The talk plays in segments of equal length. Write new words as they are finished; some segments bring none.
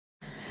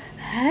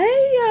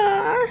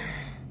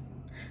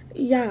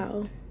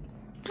Y'all,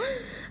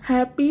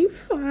 happy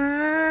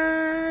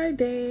Friday.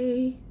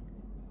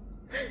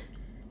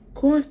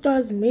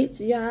 Cornstarch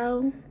mix,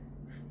 y'all.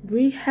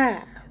 We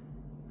have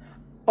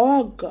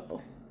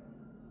argo,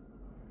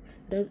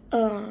 the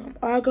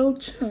argo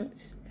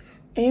chunks,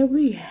 and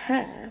we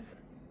have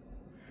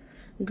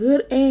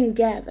good and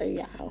gather,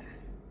 y'all.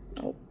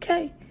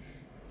 Okay,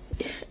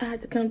 I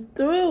had to come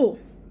through.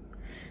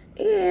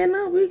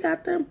 And we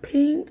got them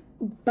pink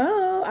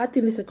bowl. I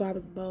think it's a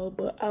garbage bowl,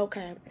 but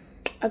okay.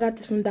 I got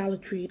this from Dollar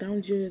Tree.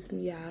 Don't judge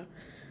me, y'all.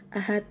 I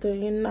had to,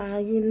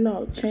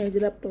 change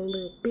it up a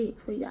little bit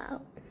for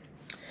y'all.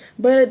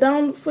 But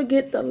don't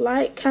forget to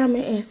like,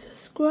 comment, and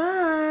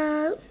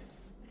subscribe.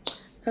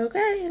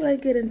 Okay,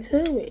 let's get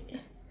into it.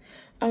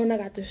 I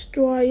got the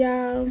straw,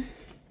 y'all.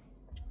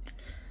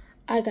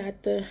 I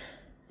got the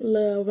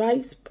little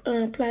rice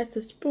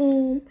plastic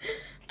spoon.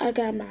 I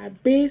got my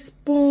big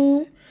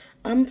spoon.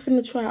 I'm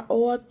finna try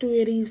all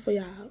three of these for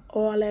y'all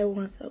all at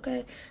once,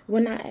 okay?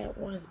 Well, not at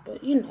once,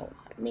 but you know what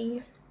I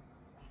mean.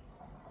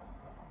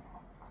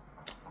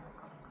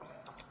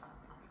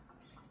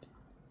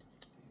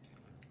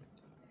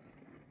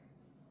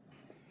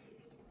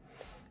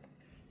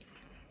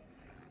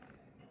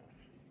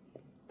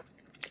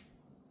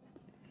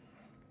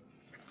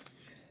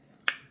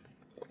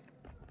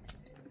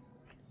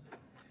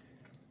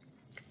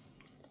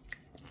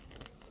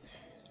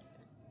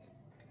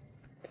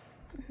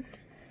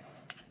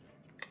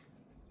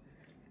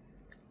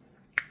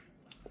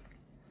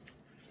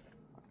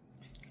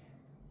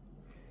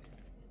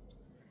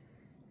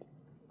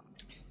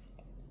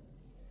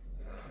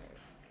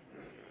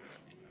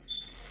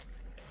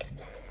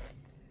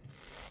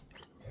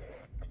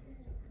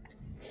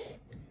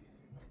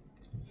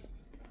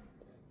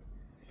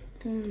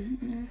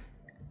 Mm-hmm.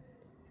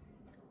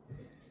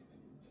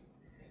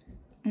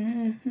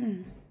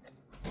 Mm-hmm.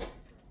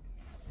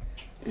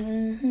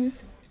 Mm-hmm.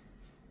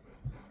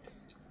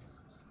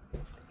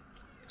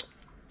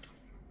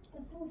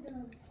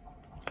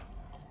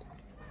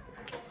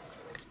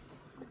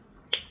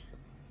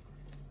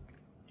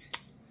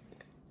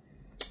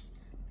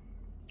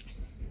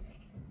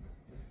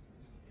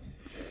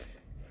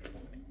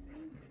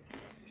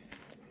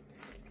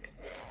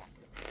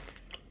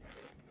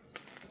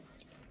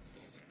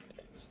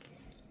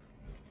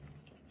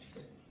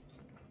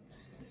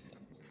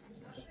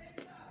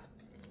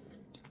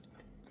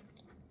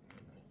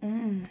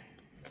 Mm.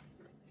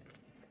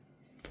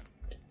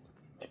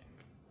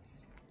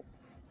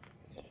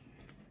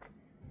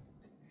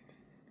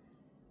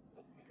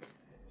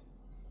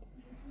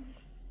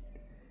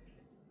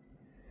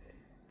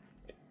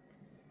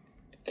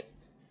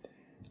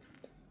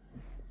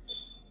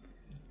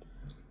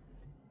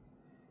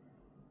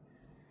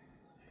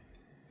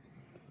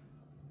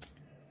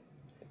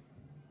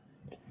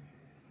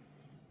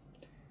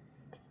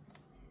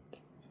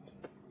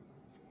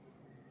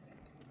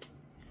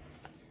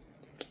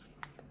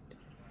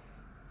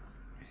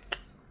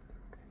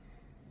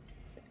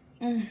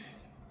 Mm.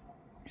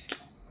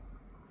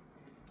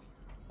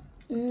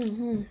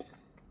 Mm-hmm.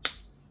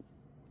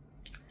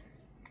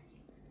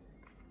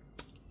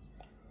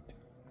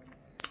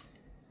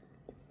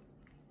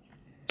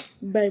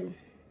 Baby.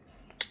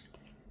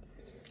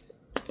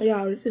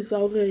 Y'all, this is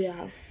so good,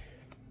 y'all.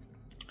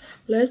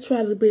 Let's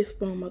try the big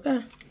spoon,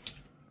 okay?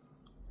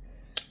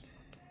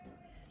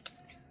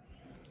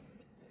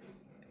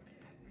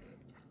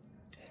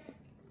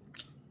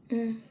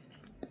 Mm.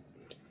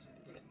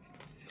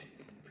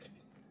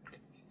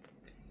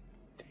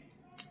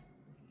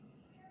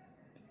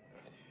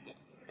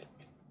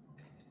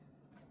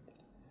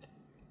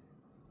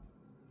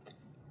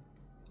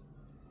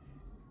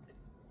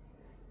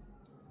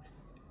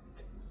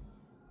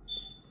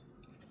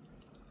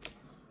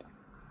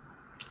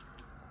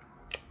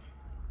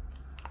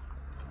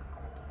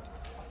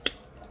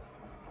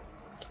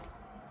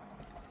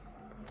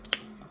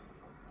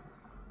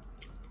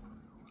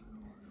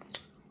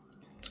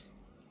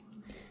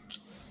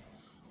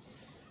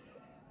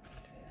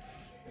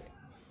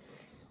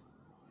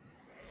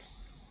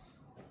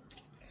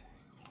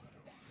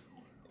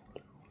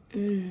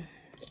 Mm.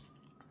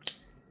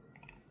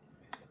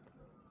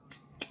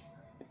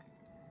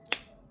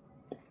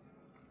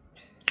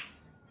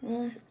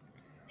 Mm.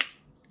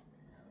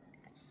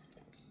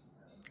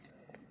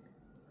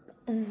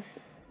 Mm.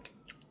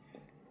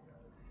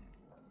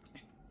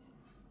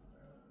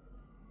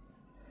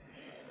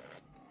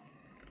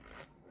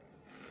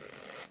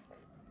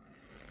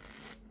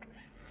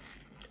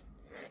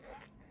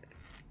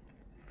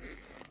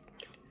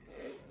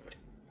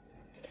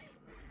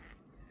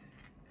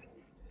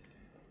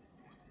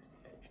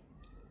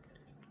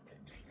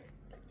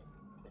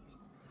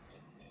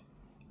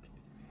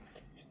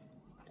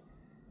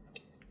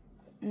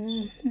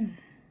 Mm-hmm.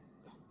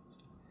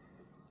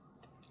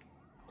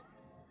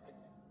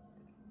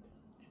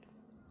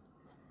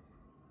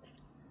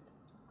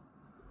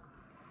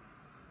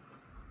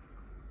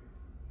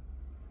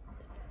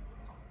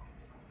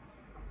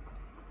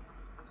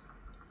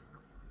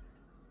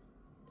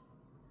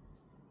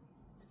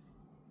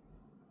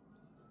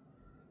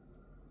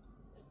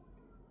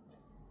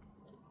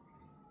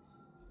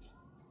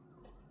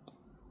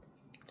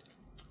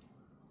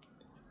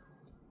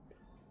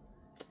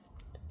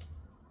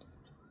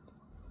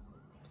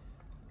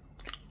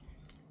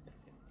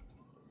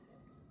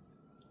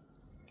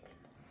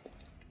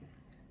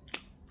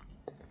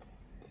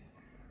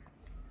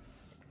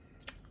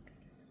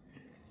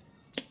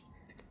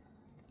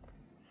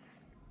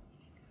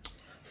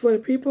 for the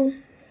people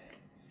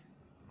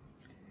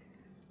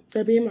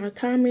that be in my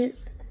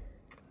comments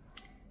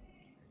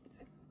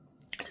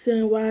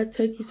saying why I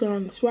take you so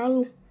long to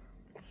swallow.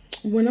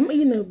 When I'm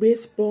eating a big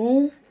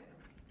spoon,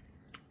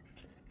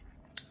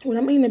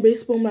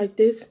 like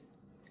this,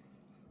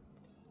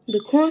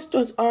 the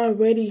cornstarch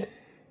already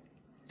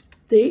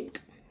thick.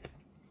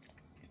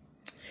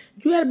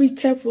 You gotta be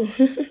careful.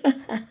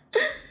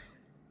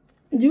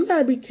 You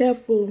gotta be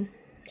careful.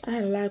 I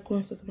had a lot of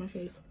cornstarch in my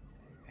face.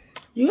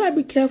 You gotta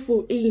be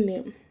careful eating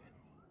it,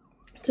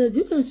 because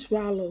you can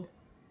swallow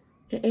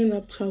and end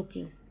up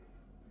choking.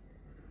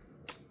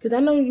 Because I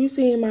know you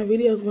see in my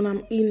videos when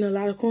I'm eating a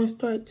lot of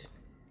cornstarch,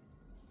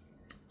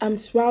 I'm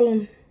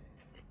swallowing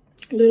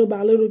little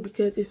by little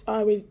because it's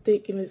already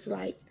thick and it's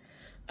like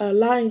a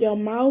lot in your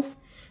mouth.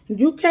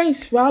 You can't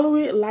swallow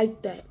it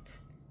like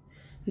that.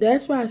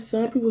 That's why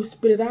some people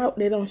spit it out.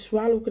 They don't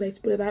swallow because they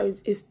spit it out.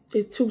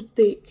 It's too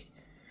thick.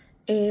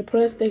 And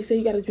plus, they say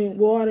you got to drink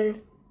water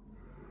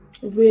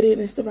with it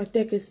and stuff like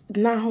that, because it's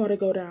not hard to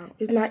go down.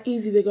 It's not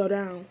easy to go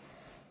down.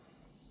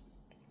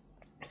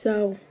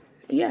 So,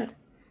 yeah.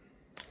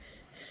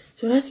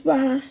 So that's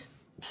why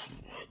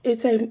it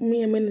takes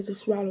me a minute to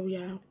swallow,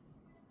 y'all.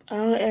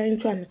 I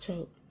ain't trying to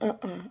choke.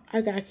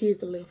 I got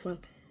kids to live for.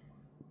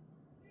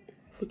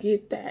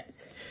 Forget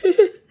that.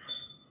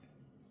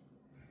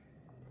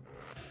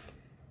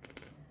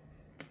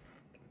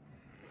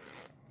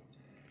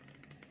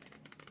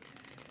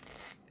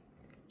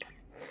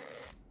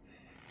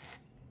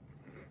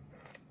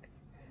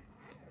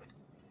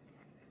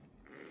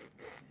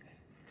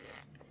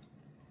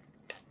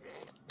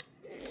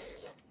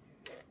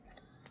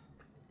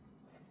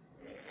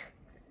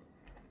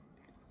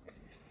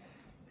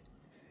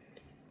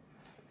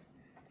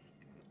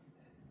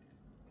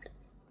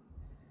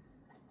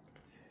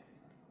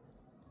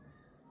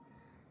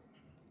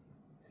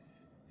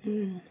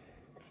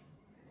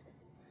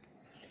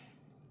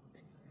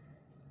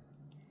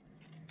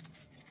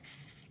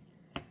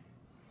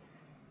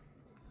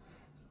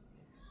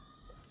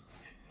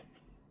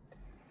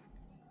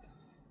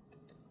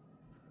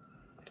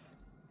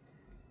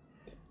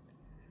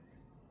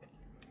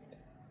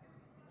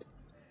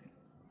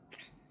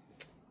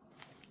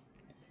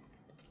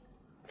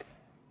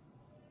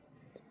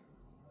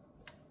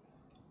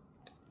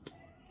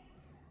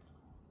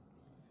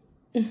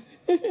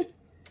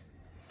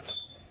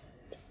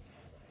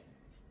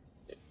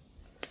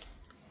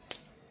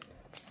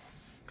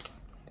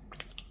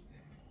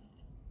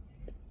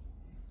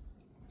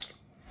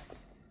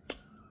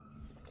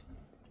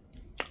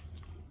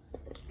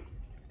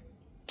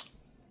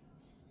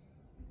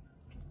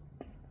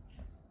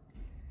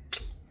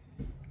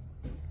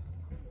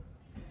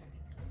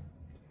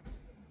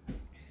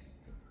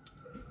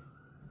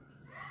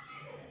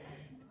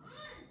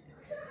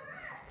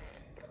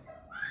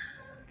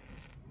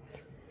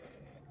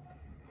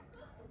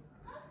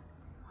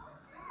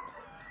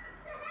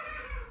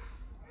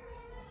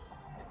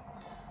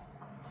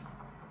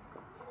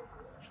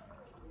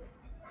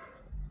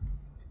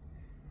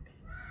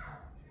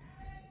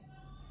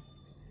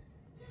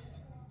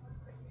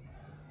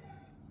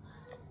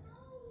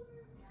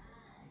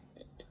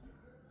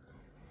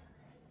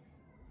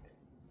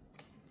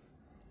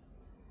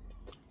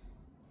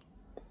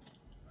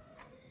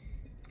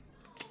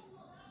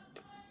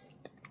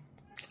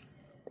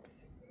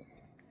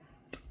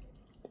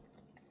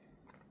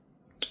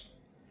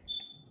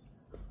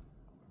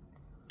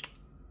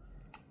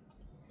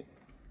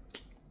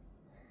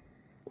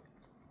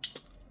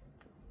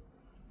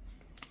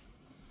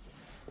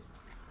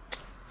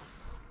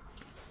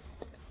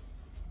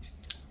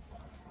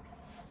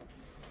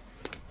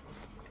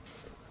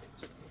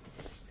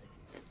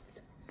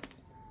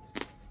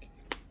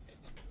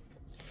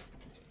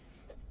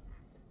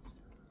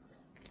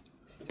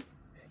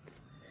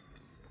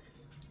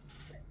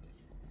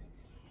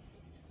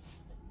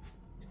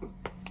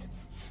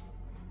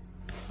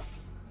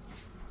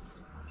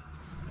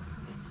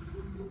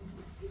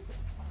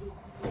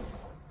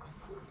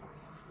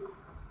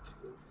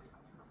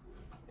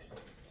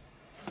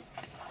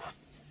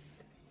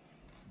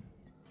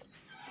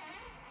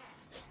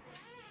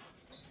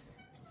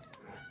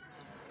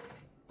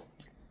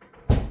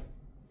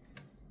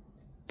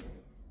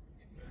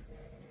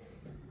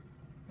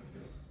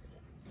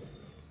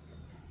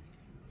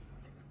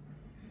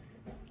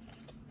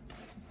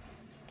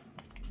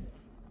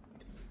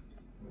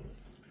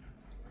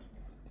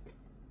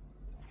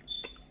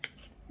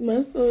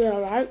 Make sure you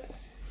like,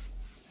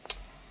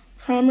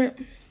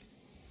 comment,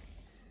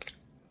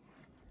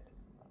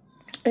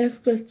 and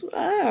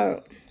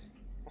subscribe.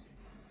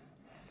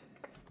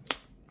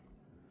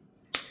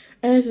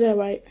 Answer that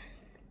right.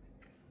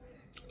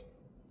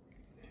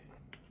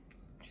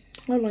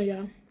 Hold on,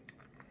 y'all.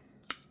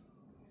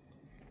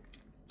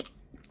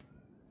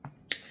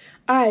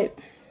 Alright.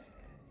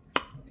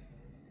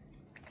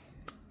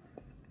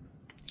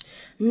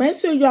 Make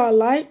sure y'all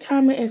like,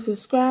 comment, and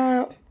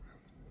subscribe.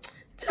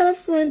 Tell a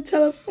friend,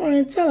 tell a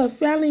friend, tell a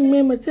family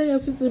member, tell your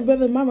sister,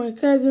 brother, mama, and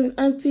cousins,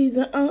 aunties,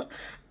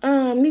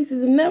 and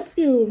nieces and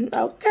nephews.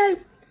 Okay?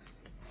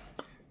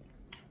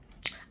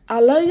 I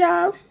love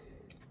y'all.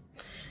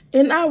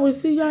 And I will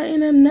see y'all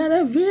in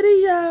another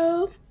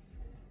video.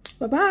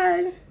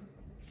 Bye-bye.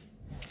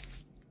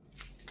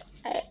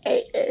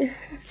 Hey.